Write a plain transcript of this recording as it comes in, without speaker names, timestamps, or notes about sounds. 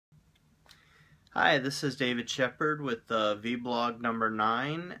Hi, this is David Sheppard with VBlog number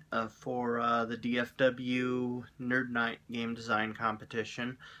 9 for the DFW Nerd Night Game Design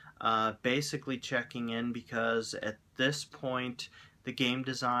Competition. Basically checking in because at this point the game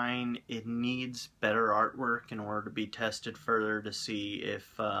design, it needs better artwork in order to be tested further to see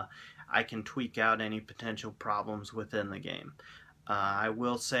if I can tweak out any potential problems within the game. I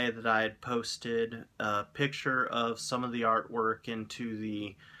will say that I had posted a picture of some of the artwork into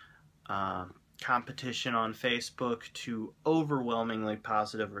the competition on Facebook to overwhelmingly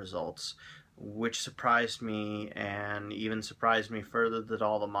positive results, which surprised me, and even surprised me further that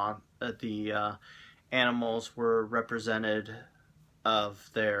all the animals were represented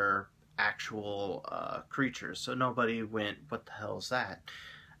of their actual creatures. So nobody went, "What the hell is that?"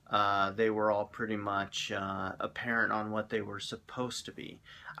 They were all pretty much apparent on what they were supposed to be.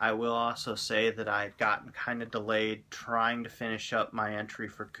 I will also say that I had gotten kind of delayed trying to finish up my entry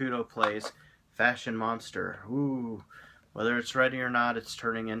for Kudo Plays Fashion Monster. Ooh, whether it's ready or not, it's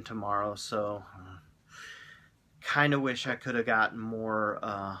turning in tomorrow, so kind of wish I could have gotten more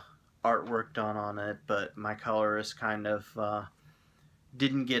artwork done on it, but my colorist kind of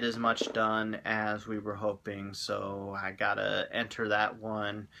didn't get as much done as we were hoping, so I gotta enter that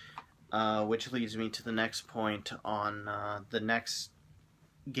one, which leads me to the next point on the next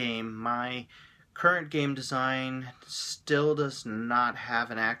game. My current game design still does not have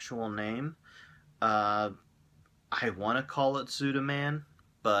an actual name. I want to call it Zudaman,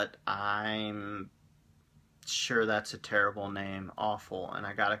 but I'm sure that's a terrible name, awful, and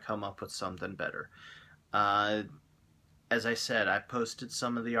I gotta come up with something better. As I said, I posted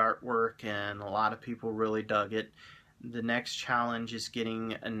some of the artwork and a lot of people really dug it. The next challenge is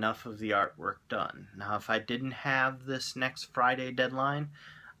getting enough of the artwork done. Now, if I didn't have this next Friday deadline,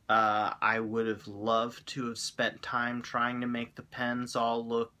 I would have loved to have spent time trying to make the pens all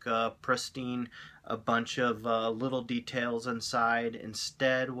look pristine, a bunch of little details inside.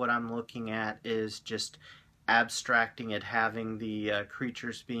 Instead, what I'm looking at is just abstracting it, having the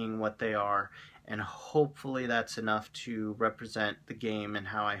creatures being what they are, and hopefully that's enough to represent the game and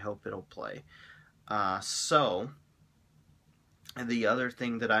how I hope it'll play. So, the other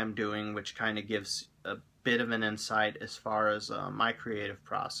thing that I'm doing, which kind of gives a bit of an insight as far as my creative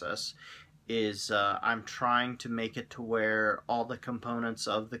process, is I'm trying to make it to where all the components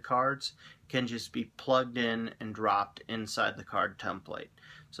of the cards can just be plugged in and dropped inside the card template.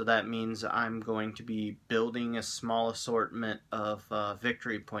 So that means I'm going to be building a small assortment of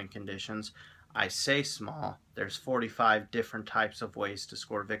victory point conditions. I say small, there's 45 different types of ways to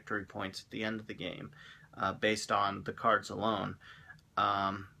score victory points at the end of the game based on the cards alone.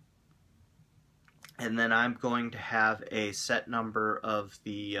 And then I'm going to have a set number of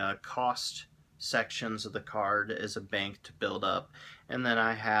the cost sections of the card as a bank to build up. And then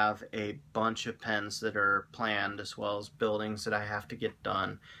I have a bunch of pens that are planned, as well as buildings that I have to get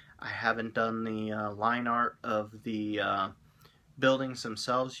done. I haven't done the line art of the buildings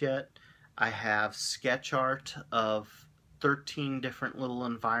themselves yet. I have sketch art of 13 different little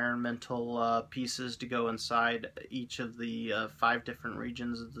environmental pieces to go inside each of the 5 different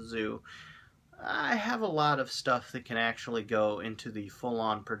regions of the zoo. I have a lot of stuff that can actually go into the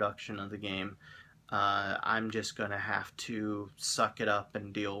full-on production of the game. I'm just going to have to suck it up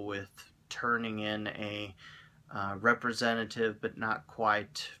and deal with turning in a representative but not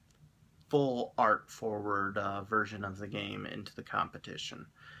quite full art forward version of the game into the competition.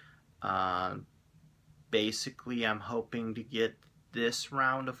 Basically, I'm hoping to get this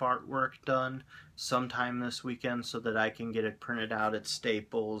round of artwork done sometime this weekend so that I can get it printed out at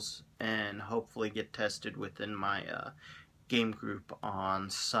Staples and hopefully get tested within my game group on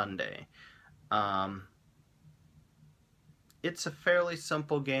Sunday. It's a fairly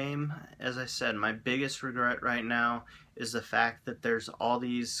simple game. As I said, my biggest regret right now is the fact that there's all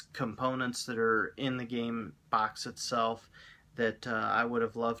these components that are in the game box itself that I would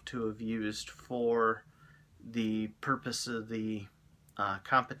have loved to have used for the purpose of the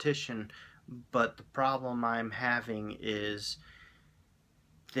competition, but the problem I'm having is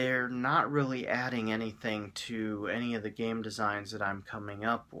they're not really adding anything to any of the game designs that I'm coming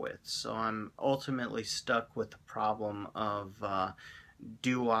up with. So I'm ultimately stuck with the problem of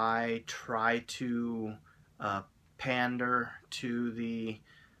do I try to pander to the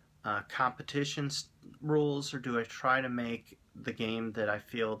competition rules, or do I try to make the game that I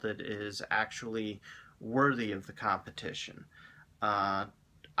feel that is actually worthy of the competition?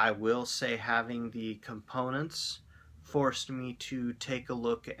 I will say having the components forced me to take a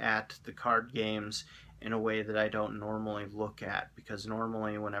look at the card games in a way that I don't normally look at, because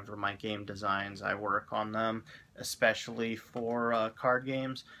normally whenever my game designs, I work on them, especially for card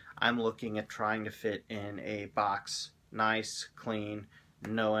games, I'm looking at trying to fit in a box, nice, clean,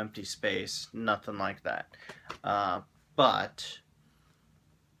 no empty space, nothing like that. But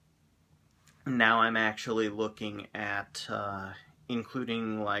now I'm actually looking at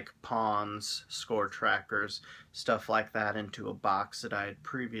including like pawns, score trackers, stuff like that into a box that I had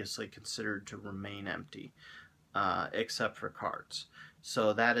previously considered to remain empty, except for cards.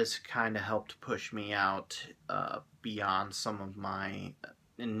 So that has kind of helped push me out beyond some of my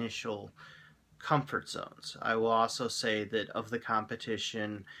initial comfort zones. I will also say that of the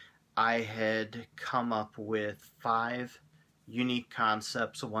competition, I had come up with 5 unique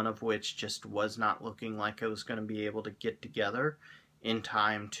concepts, one of which just was not looking like I was going to be able to get together in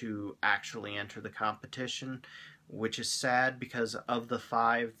time to actually enter the competition, which is sad because of the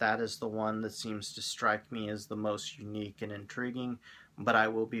 5, that is the one that seems to strike me as the most unique and intriguing, but I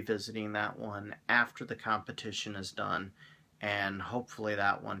will be visiting that one after the competition is done, and hopefully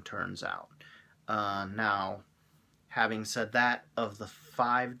that one turns out. Now, having said that, of the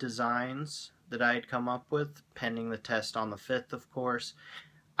 5 designs that I had come up with, pending the test on the 5th, of course,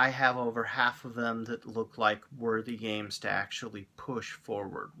 I have over half of them that look like worthy games to actually push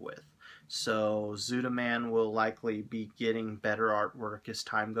forward with. So Zootman will likely be getting better artwork as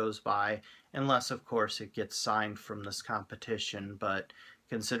time goes by, unless of course it gets signed from this competition, but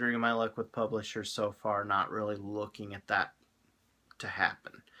considering my luck with publishers so far, not really looking at that to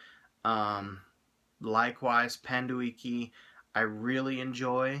happen. Likewise, Panduiki, I really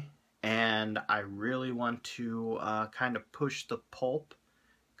enjoy, and I really want to kind of push the pulp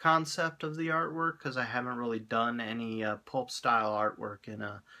concept of the artwork, because I haven't really done any pulp style artwork in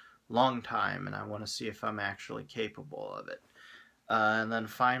a long time, and I want to see if I'm actually capable of it. And then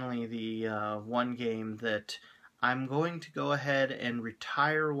finally, the one game that I'm going to go ahead and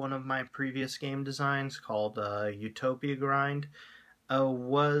retire one of my previous game designs, called Utopia Grind,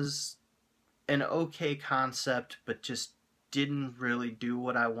 was an okay concept, but just didn't really do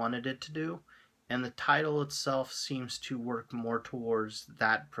what I wanted it to do, and the title itself seems to work more towards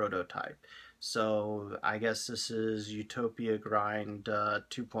that prototype. So I guess this is Utopia Grind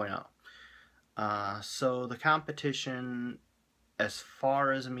 2.0. So the competition, as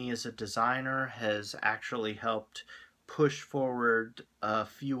far as me as a designer, has actually helped push forward a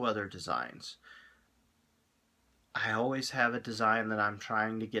few other designs. I always have a design that I'm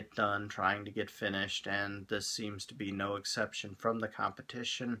trying to get done, trying to get finished, and this seems to be no exception from the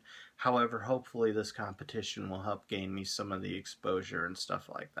competition. However, hopefully this competition will help gain me some of the exposure and stuff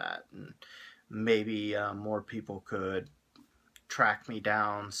like that, and maybe more people could track me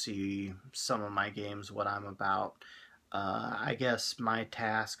down, see some of my games, what I'm about. I guess my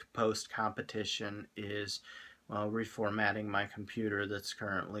task post-competition is, well, reformatting my computer that's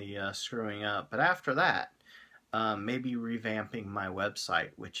currently screwing up, but after that, maybe revamping my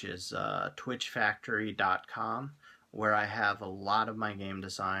website, which is twitchfactory.com, where I have a lot of my game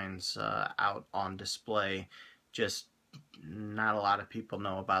designs out on display. Just not a lot of people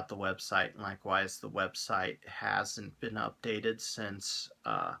know about the website, and likewise the website hasn't been updated since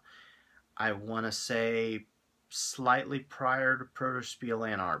I want to say slightly prior to Protospiel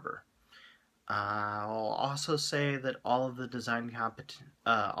Ann Arbor. I'll also say that all of the designs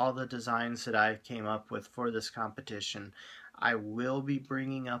that I came up with for this competition, I will be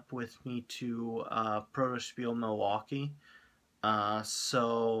bringing up with me to Protospiel Milwaukee, so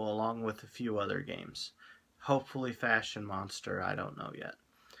along with a few other games. Hopefully Fashion Monster, I don't know yet.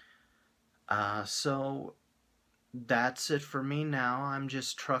 So that's it for me now. I'm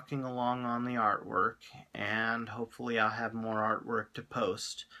just trucking along on the artwork, and hopefully I'll have more artwork to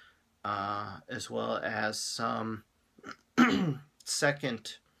post. As well as some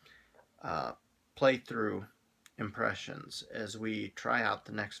second playthrough impressions as we try out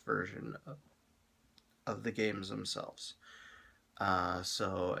the next version of the games themselves.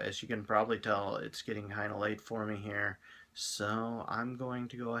 So as you can probably tell, it's getting kind of late for me here, so I'm going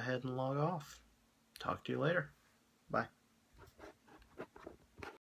to go ahead and log off. Talk to you later. Bye.